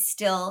is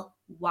still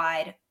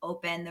wide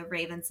open. The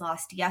Ravens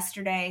lost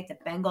yesterday. The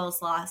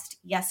Bengals lost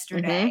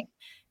yesterday. Mm-hmm.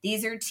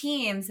 These are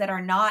teams that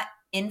are not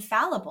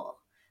infallible.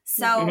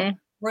 So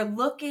we're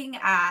looking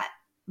at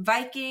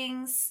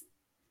Vikings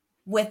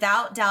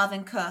without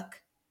Dalvin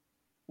Cook,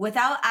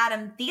 without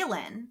Adam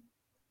Thielen,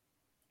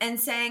 and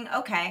saying,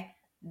 okay,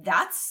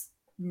 that's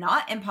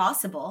not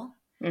impossible.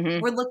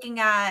 We're looking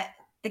at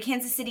the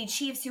Kansas City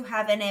Chiefs, who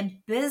have an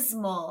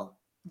abysmal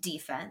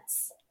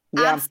defense.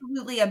 Yeah.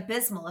 Absolutely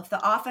abysmal. If the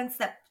offense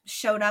that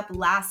showed up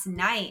last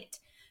night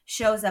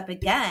shows up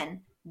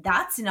again,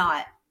 that's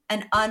not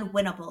an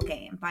unwinnable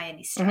game by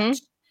any stretch.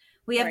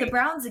 We have the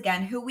Browns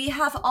again, who we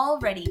have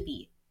already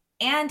beat,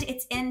 and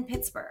it's in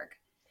Pittsburgh.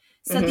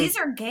 So these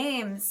are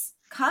games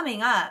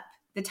coming up,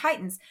 the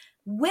Titans,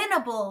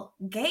 winnable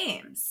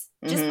games.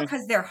 Just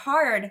because they're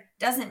hard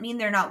doesn't mean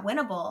they're not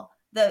winnable.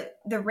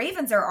 The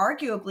Ravens are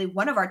arguably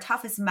one of our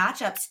toughest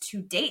matchups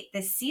to date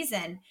this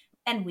season,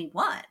 and we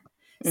won.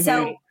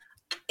 So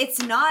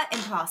it's not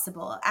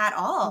impossible at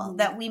all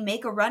that we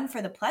make a run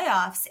for the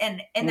playoffs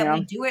and that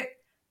we do it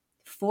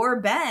for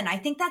Ben. I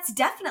think that's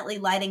definitely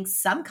lighting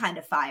some kind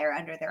of fire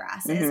under their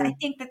asses. I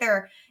think that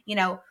they're,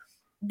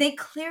 they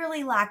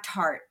clearly lacked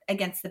heart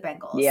against the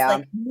Bengals. Yeah.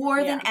 Like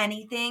more than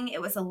anything,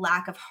 it was a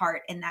lack of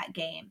heart in that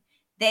game.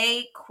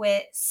 They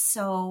quit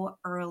so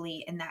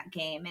early in that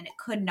game, and it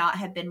could not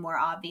have been more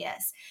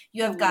obvious.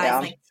 You have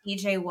guys like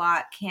TJ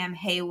Watt, Cam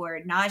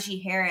Hayward,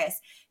 Najee Harris,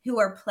 who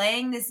are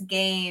playing this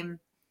game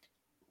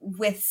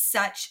with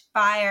such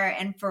fire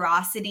and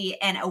ferocity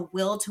and a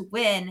will to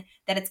win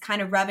that it's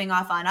kind of rubbing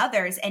off on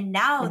others. And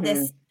now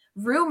this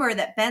rumor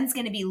that Ben's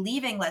going to be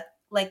leaving,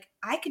 like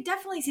I could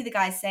definitely see the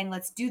guys saying,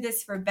 let's do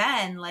this for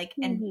Ben,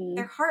 and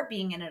their heart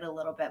being in it a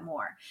little bit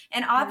more.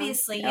 And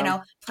obviously,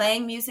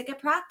 playing music at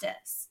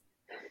practice.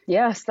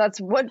 Yes, that's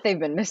what they've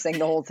been missing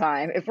the whole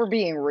time, if we're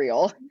being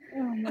real.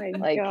 Oh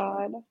my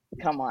God.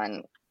 Come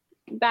on.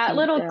 That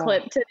little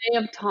clip today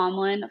of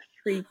Tomlin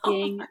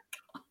freaking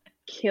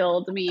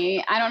killed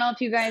me. I don't know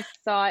if you guys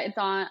saw it. It's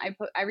on,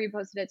 I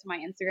reposted it to my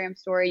Instagram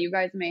story. You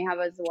guys may have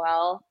as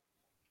well.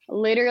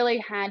 Literally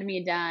had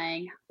me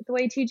dying. The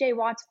way TJ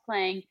Watt's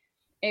playing,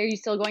 are you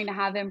still going to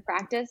have him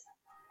practice?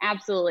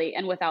 Absolutely.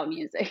 And without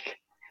music.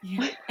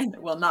 Yeah, and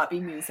there will not be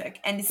music.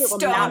 And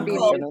Stone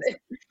Cold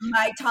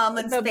Mike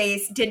Tomlin's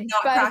face did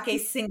not crack a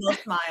single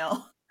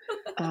smile.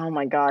 Oh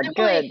my God,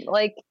 good.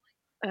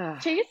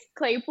 Chase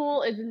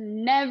Claypool is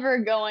never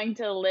going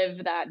to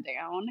live that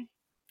down.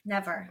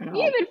 Never. No.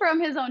 Even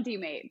from his own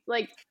teammates.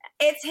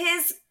 It's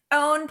his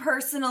own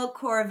personal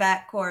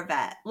Corvette.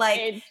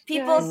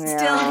 People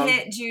still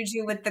hit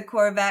Juju with the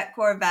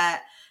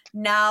Corvette.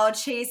 Now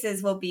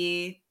Chase's will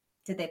be,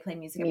 did they play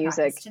music at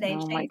practice today?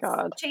 Oh my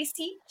God.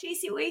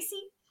 Chasey Wasey?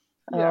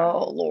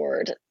 Oh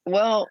Lord.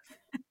 Well,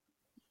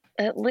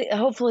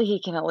 hopefully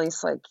he can at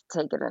least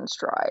take it in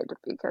stride,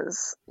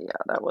 because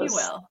that was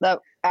that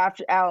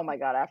after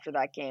after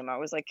that game I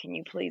was like, can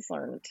you please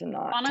learn to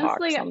not talk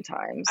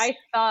sometimes? I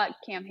thought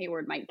Cam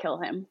Hayward might kill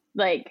him.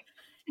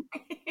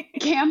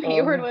 Cam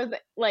Hayward was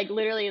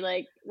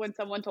literally when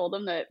someone told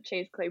him that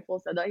Chase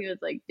Claypool said that, he was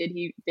like, did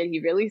he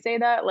really say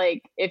that?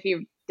 If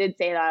he did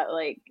say that,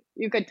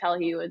 you could tell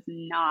he was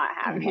not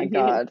happy. Oh my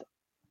God.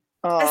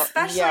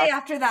 Especially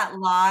after that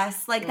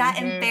loss,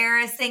 that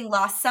embarrassing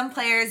loss. Some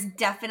players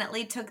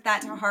definitely took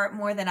that to heart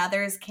more than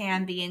others,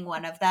 Cam being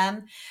one of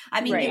them. I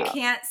mean, you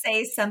can't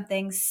say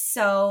something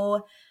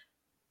so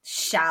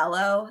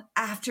shallow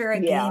after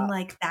a game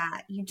like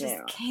that. You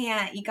just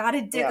can't. You got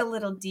to dig a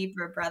little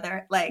deeper,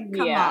 brother.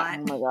 Come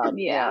on. Oh my God.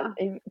 Yeah.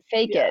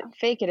 Fake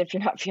it if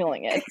you're not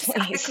feeling it.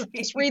 Please.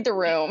 Just read the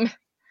room.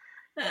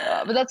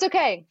 But that's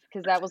okay,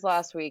 because that was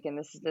last week and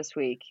this is this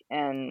week.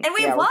 And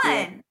we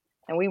won.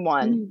 And we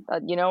won.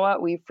 You know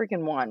what? We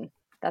freaking won.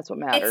 That's what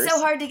matters. It's so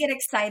hard to get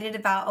excited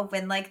about a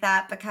win like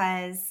that,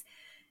 because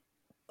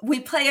we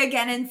play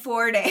again in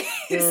 4 days.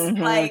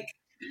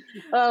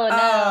 Oh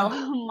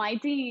no, my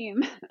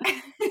team.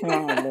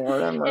 Oh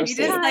Lord, I'm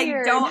mercy. You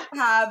just don't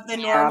have the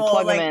normal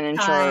plug them in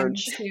time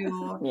charge.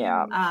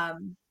 To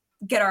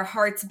get our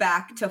hearts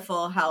back to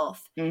full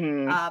health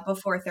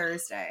before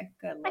Thursday.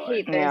 Good Lord. I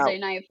hate Thursday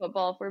night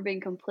football, if we're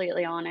being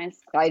completely honest.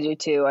 I do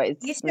too.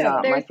 It's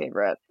not my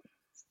favorite.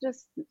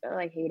 Just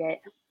I hate it.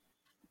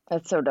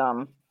 That's so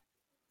dumb.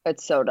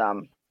 It's so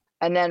dumb.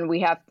 And then we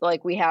have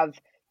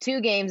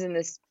 2 games in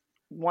this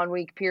 1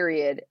 week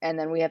period, and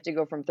then we have to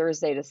go from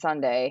Thursday to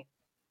Sunday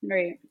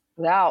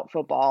without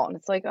football. And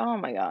it's oh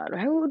my God,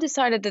 who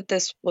decided that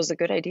this was a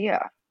good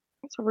idea?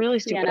 It's a really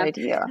stupid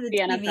idea. The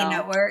TV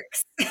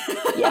networks.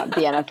 Yeah,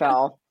 the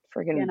NFL.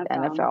 Freaking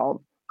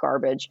NFL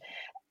garbage.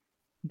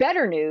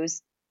 Better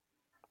news,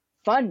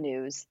 fun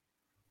news.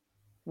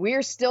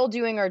 We're still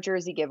doing our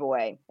jersey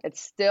giveaway.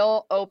 It's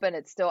still open.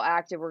 It's still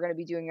active. We're going to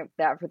be doing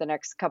that for the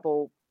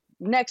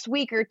next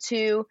week or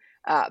two.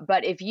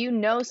 But if you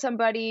know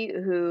somebody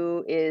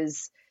who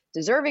is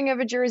deserving of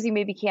a jersey,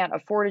 maybe can't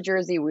afford a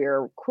jersey, we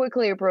are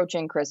quickly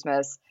approaching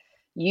Christmas.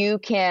 you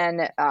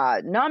can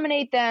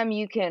nominate them.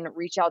 You can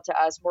reach out to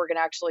us. Morgan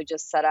actually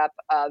just set up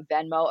a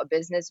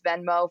business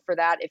Venmo for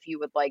that if you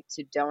would like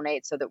to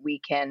donate, so that we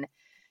can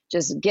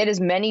just get as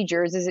many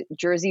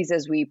jerseys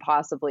as we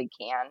possibly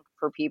can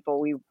for people.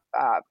 We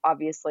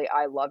obviously,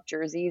 I love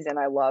jerseys, and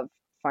I love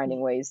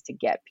finding ways to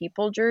get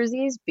people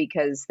jerseys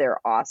because they're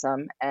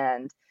awesome.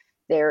 And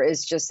there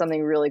is just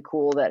something really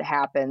cool that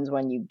happens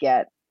when you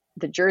get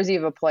the jersey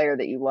of a player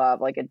that you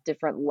love, like a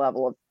different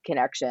level of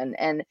connection.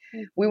 And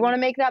we want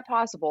to make that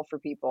possible for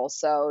people.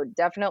 So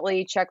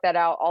definitely check that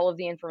out. All of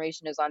the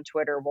information is on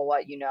Twitter. We'll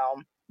let you know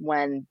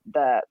when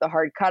the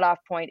hard cutoff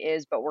point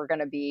is, but we're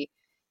going to be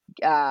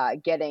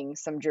getting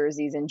some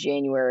jerseys in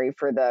January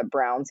for the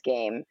Browns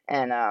game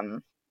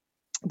and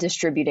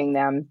distributing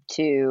them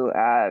to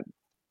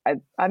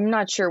I'm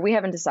not sure. We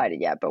haven't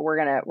decided yet, but we're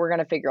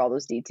gonna figure all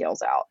those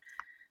details out.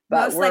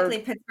 But most likely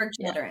Pittsburgh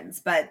Children's,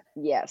 but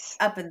yes,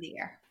 up in the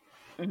air.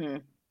 Mm-hmm.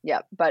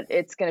 Yeah, but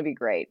it's going to be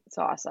great. It's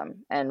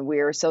awesome. And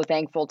we're so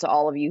thankful to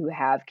all of you who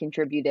have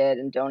contributed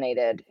and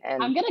donated.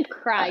 And I'm going to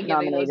cry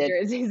giving those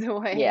jerseys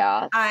away.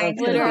 Yeah. I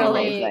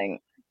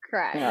literally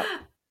cry. Yeah.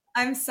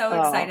 I'm so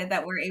excited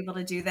that we're able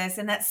to do this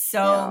and that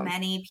so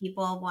many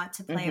people want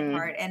to play a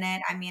part in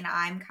it. I mean,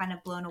 I'm kind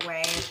of blown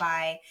away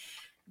by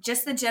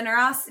just the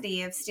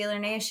generosity of Steeler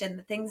Nation,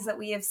 the things that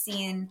we have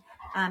seen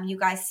you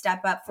guys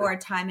step up for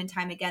time and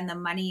time again. The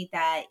money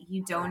that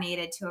you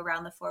donated to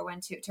Around the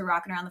 412, to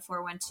Rockin' Around the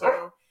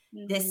 412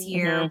 this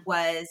year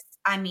was,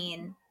 I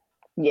mean,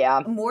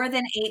 more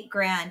than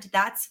 $8,000.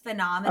 That's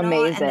phenomenal.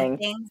 Amazing.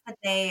 And the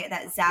things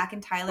that Zach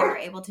and Tyler are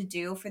able to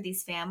do for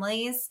these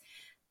families,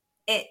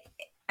 it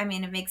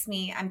makes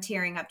me, I'm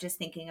tearing up just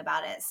thinking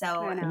about it.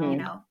 So, you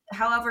know,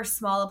 however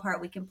small a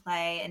part we can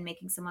play in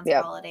making someone's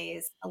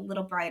holidays a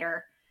little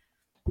brighter,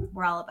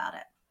 we're all about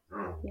it.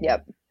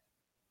 Yep.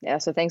 Yeah.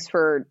 So thanks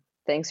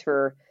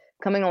for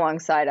coming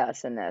alongside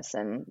us in this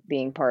and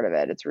being part of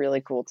it. It's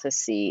really cool to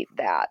see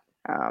that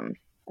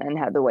and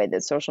how the way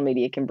that social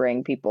media can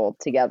bring people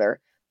together.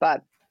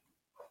 But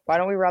why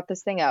don't we wrap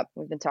this thing up?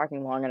 We've been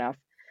talking long enough.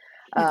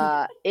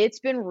 It's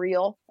been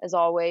real as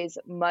always,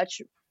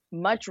 much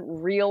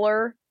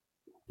realer,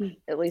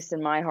 at least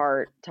in my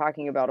heart,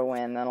 talking about a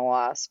win than a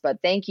loss. But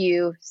thank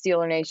you,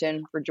 Steeler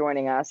Nation, for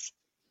joining us.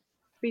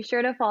 Be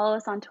sure to follow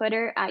us on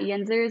Twitter at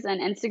Yinzers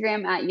and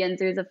Instagram at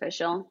Yinzers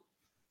Official.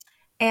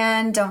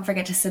 And don't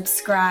forget to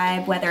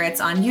subscribe, whether it's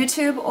on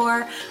YouTube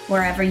or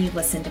wherever you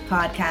listen to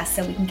podcasts,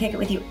 so we can kick it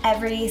with you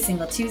every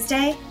single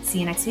Tuesday. See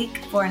you next week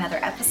for another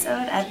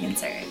episode of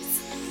Yinzers.